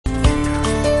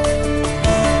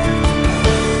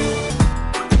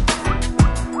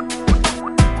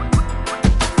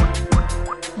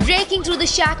through the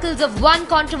shackles of one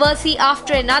controversy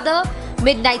after another,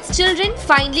 Midnight's Children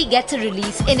finally gets a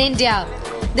release in India.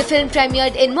 The film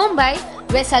premiered in Mumbai,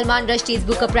 where Salman Rushdie's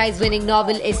Booker Prize-winning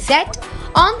novel is set,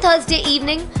 on Thursday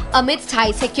evening amidst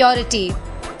high security.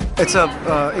 It's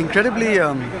a incredibly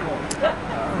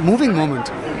moving moment,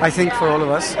 I think, for all of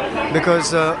us,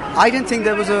 because I didn't think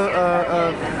there was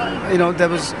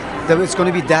it's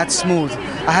going to be that smooth.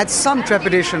 I had some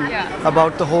trepidation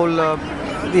about the whole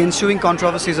the ensuing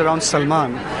controversies around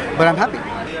Salman, but I'm happy.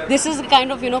 This is the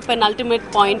kind of penultimate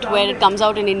point where it comes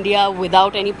out in India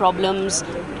without any problems,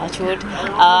 touch wood,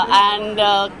 and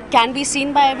can be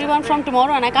seen by everyone from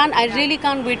tomorrow. And I really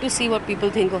can't wait to see what people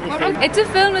think of the film. It's a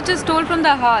film which is told from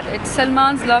the heart. It's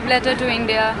Salman's love letter to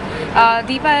India.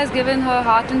 Deepa has given her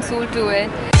heart and soul to it.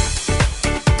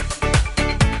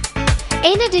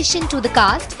 In addition to the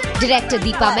cast, director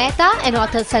Deepa Mehta and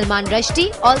author Salman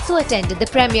Rushdie also attended the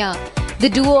premiere. The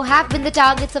duo have been the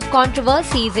targets of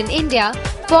controversies in India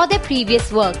for their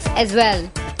previous works as well.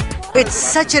 It's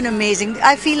such an amazing...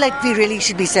 I feel like we really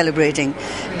should be celebrating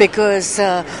because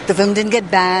the film didn't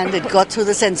get banned, it got through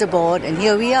the censor board, and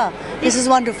here we are. This is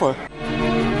wonderful.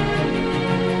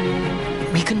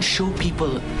 We can show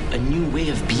people a new way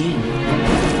of being.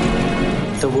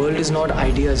 The world is not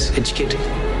ideas, educated.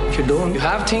 If you don't, you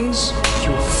have things,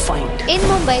 you find. In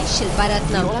Mumbai, Shilpa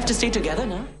Ratnam. We all have to stay together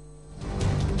now.